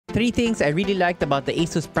3 things I really liked about the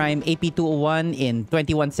Asus Prime AP201 in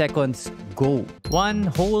 21 seconds, go. 1.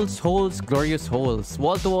 Holes, glorious holes.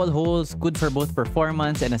 Wall-to-wall holes, good for both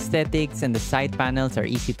performance and aesthetics, and the side panels are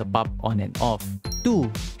easy to pop on and off.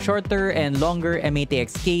 2. Shorter and longer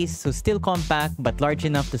mATX case, so still compact but large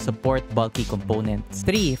enough to support bulky components.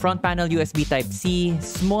 3. Front panel USB Type-C,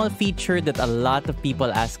 small feature that a lot of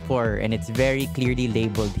people ask for, and it's very clearly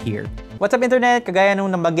labeled here. What's up internet? Kagaya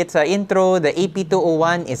nung nabanggit sa intro, the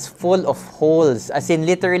AP201 is full of holes, as in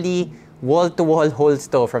literally wall-to-wall holes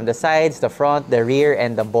to, from the sides, the front, the rear,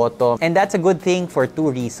 and the bottom. And that's a good thing for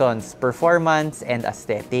 2 reasons, performance and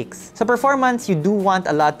aesthetics. Sa performance, you do want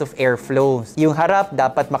a lot of airflow. Yung harap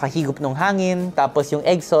dapat makahigop ng hangin, tapos yung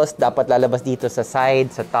exhaust dapat lalabas dito sa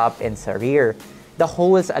side, sa top, and sa rear. The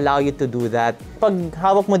holes allow you to do that. Pag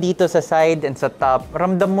hawak mo dito sa side and sa top,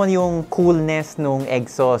 ramdam mo yung coolness ng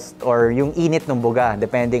exhaust or yung init ng buga,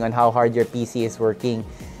 depending on how hard your PC is working.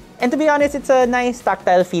 And to be honest, it's a nice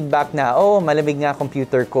tactile feedback na, oh, malamig nga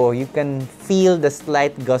computer ko. You can feel the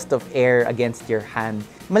slight gust of air against your hand.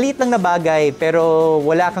 Maliit lang na bagay, pero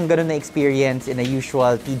wala kang ganun na experience in a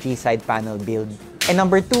usual TG side panel build. And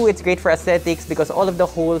number 2, it's great for aesthetics because all of the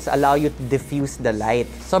holes allow you to diffuse the light.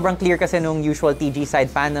 Sobrang clear kasi nung usual TG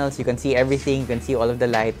side panels. You can see everything, you can see all of the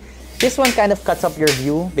light. This one kind of cuts up your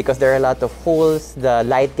view because there are a lot of holes, the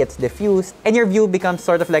light gets diffused, and your view becomes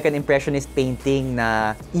sort of like an impressionist painting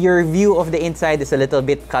na your view of the inside is a little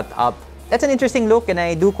bit cut up. That's an interesting look and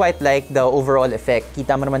I do quite like the overall effect.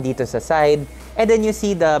 Kita mo naman dito sa side, and then you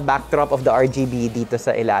see the backdrop of the RGB dito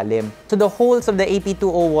sa ilalim. So the holes of the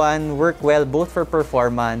AP201 work well both for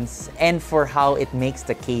performance and for how it makes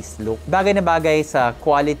the case look. Bagay na bagay sa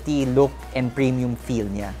quality, look, and premium feel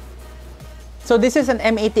niya. So this is an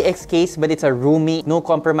mATX case but it's a roomy, no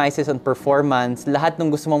compromises on performance. Lahat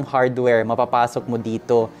ng gusto mong hardware, mapapasok mo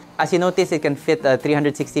dito. As you notice, it can fit a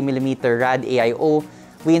 360mm RAD AIO.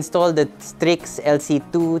 We installed the Strix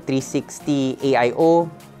LC2 360 AIO.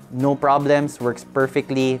 No problems, works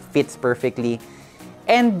perfectly, fits perfectly.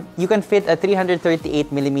 And you can fit a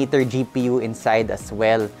 338mm GPU inside as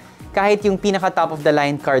well. Kahit yung pinaka top of the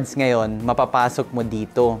line cards ngayon, mapapasok mo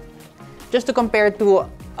dito. Just to compare to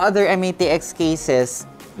other mATX cases,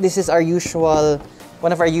 this is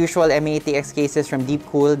one of our usual mATX cases from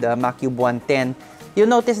Deepcool, the MacCube 110. You'll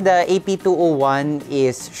notice the AP201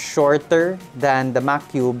 is shorter than the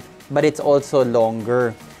MacCube, but it's also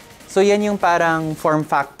longer. So yan yung parang form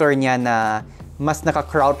factor niya na mas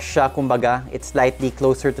naka-crouch siya, kumbaga. It's slightly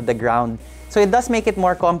closer to the ground. So it does make it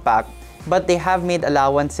more compact, but they have made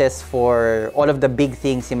allowances for all of the big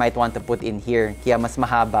things you might want to put in here. Kaya mas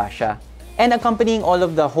mahaba siya. And accompanying all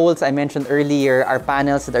of the holes I mentioned earlier are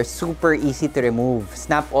panels that are super easy to remove.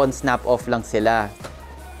 Snap-on, snap-off lang sila.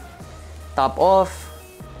 Top off,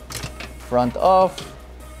 front off,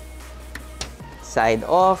 side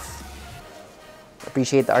off.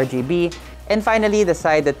 Appreciate the RGB. And finally, the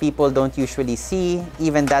side that people don't usually see,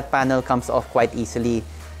 even that panel comes off quite easily.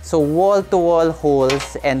 So wall-to-wall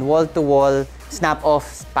holes and wall-to-wall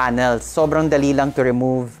snap-off panels. Sobrang dali lang to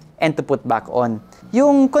remove and to put back on.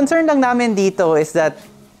 Yung concern lang namin dito is that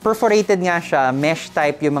perforated nga siya, mesh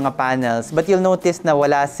type yung mga panels, but you'll notice na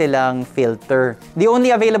wala silang filter. The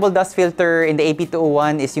only available dust filter in the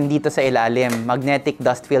AP201 is yung dito sa ilalim. Magnetic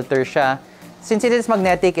dust filter siya. Since it is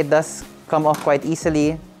magnetic, it does come off quite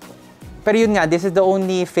easily. Pero yun nga, this is the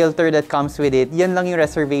only filter that comes with it. Yan lang yung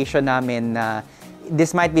reservation namin na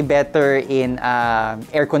this might be better in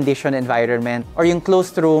air-conditioned environment or yung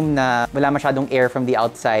closed room na wala masyadong air from the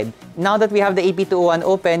outside. Now that we have the AP201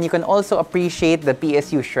 open, you can also appreciate the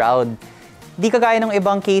PSU shroud. Di kagaya ng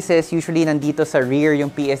ibang cases, usually nandito sa rear yung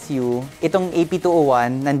PSU. Itong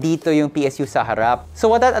AP201, nandito yung PSU sa harap. So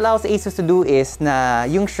what that allows Asus to do is na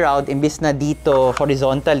yung shroud, imbis na dito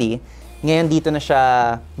horizontally, ngayon dito na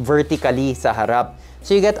siya vertically sa harap.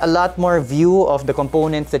 So you get a lot more view of the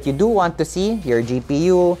components that you do want to see. Your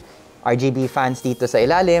GPU, RGB fans dito sa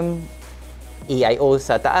ilalim, AIO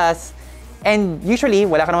sa taas. And usually,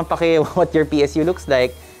 wala ka naman pake what your PSU looks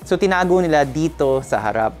like. So tinago nila dito sa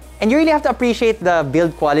harap. And you really have to appreciate the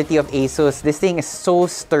build quality of Asus. This thing is so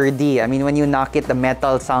sturdy. I mean, when you knock it, the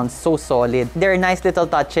metal sounds so solid. There are nice little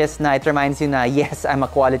touches na it reminds you na, yes, I'm a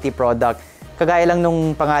quality product. Kagaya lang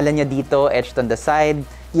nung pangalan niya dito, etched on the side.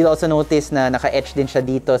 You'll also notice na naka-etch din siya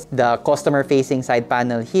dito, the customer-facing side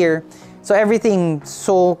panel here. So everything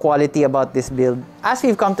so quality about this build, as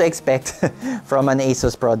we've come to expect from an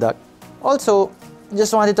Asus product. Also,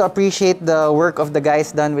 just wanted to appreciate the work of the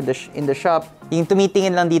guys done with in the shop. Yung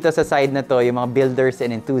tumitingin lang dito sa side na to, yung mga builders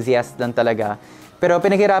and enthusiasts lang talaga. Pero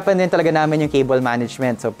pinaghirapan din talaga namin yung cable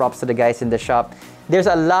management. So props to the guys in the shop. There's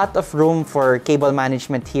a lot of room for cable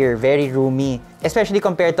management here. Very roomy, especially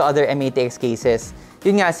compared to other mATX cases.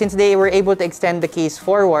 Yun nga, since they were able to extend the case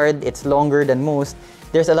forward, it's longer than most.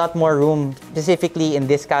 There's a lot more room, specifically in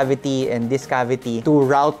this cavity and this cavity, to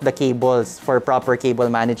route the cables for proper cable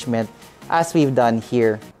management, as we've done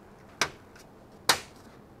here.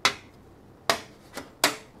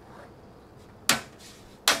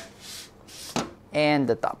 And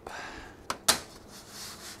the top.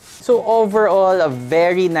 So overall, a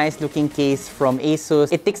very nice looking case from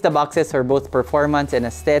Asus. It ticks the boxes for both performance and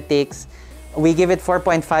aesthetics. We give it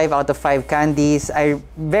 4.5 out of 5 candies.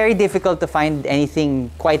 Very difficult to find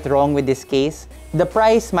anything quite wrong with this case. The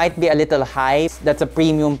price might be a little high. That's a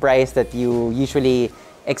premium price that you usually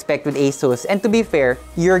expect with Asus. And to be fair,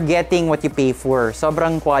 you're getting what you pay for.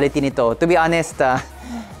 Sobrang quality nito. To be honest,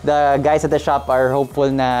 the guys at the shop are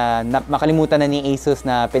hopeful na makalimutan na ni Asus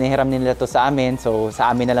na pinahiram nila to sa amin. So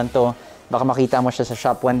sa amin na lang to. Baka makita mo siya sa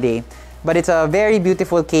shop one day. But it's a very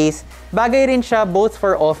beautiful case. Bagay rin siya both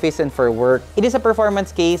for office and for work. It is a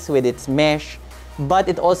performance case with its mesh, but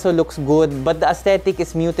it also looks good. But the aesthetic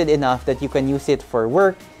is muted enough that you can use it for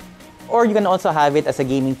work, or you can also have it as a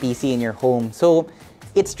gaming PC in your home. So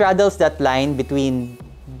it straddles that line between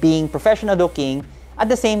being professional looking at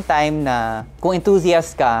the same time na kung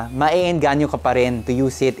enthusiast ka, ma-e-engganyo ka pa rin to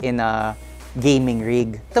use it in a gaming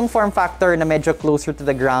rig. Itong form factor na medyo closer to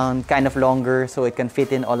the ground, kind of longer, so it can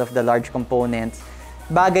fit in all of the large components.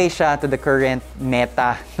 Bagay siya to the current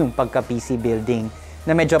meta ng pagka-PC building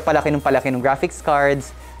na medyo palaki ng graphics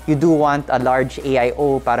cards. You do want a large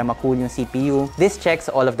AIO para ma-cool yung CPU. This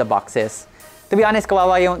checks all of the boxes. To be honest,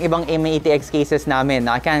 kawawa yung ibang mATX cases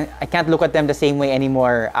namin. I can't look at them the same way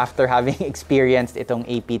anymore after having experienced itong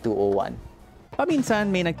AP201.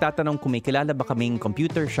 Paminsan may nagtatanong kung may kilala ba kaming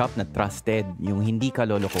computer shop na trusted, yung hindi ka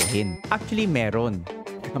lolokohin. Actually, meron.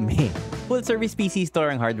 Kami. Full-service PC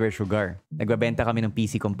store ang Hardware Sugar. Nagbabenta kami ng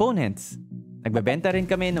PC components. Nagbabenta rin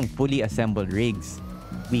kami ng fully assembled rigs.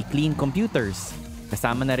 We clean computers.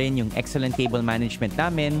 Kasama na rin yung excellent cable management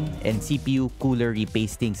namin and CPU cooler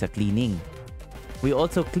repasting sa cleaning. We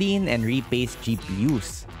also clean and repaste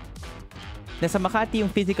GPUs. Nasa Makati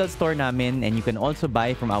yung physical store namin and you can also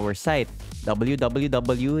buy from our site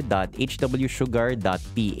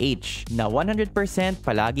www.hwsugar.ph na 100%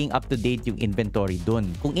 palaging up-to-date yung inventory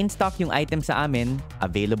dun. Kung in-stock yung item sa amin,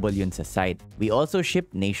 available yun sa site. We also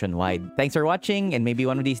ship nationwide. Thanks for watching and maybe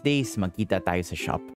one of these days, magkita tayo sa shop.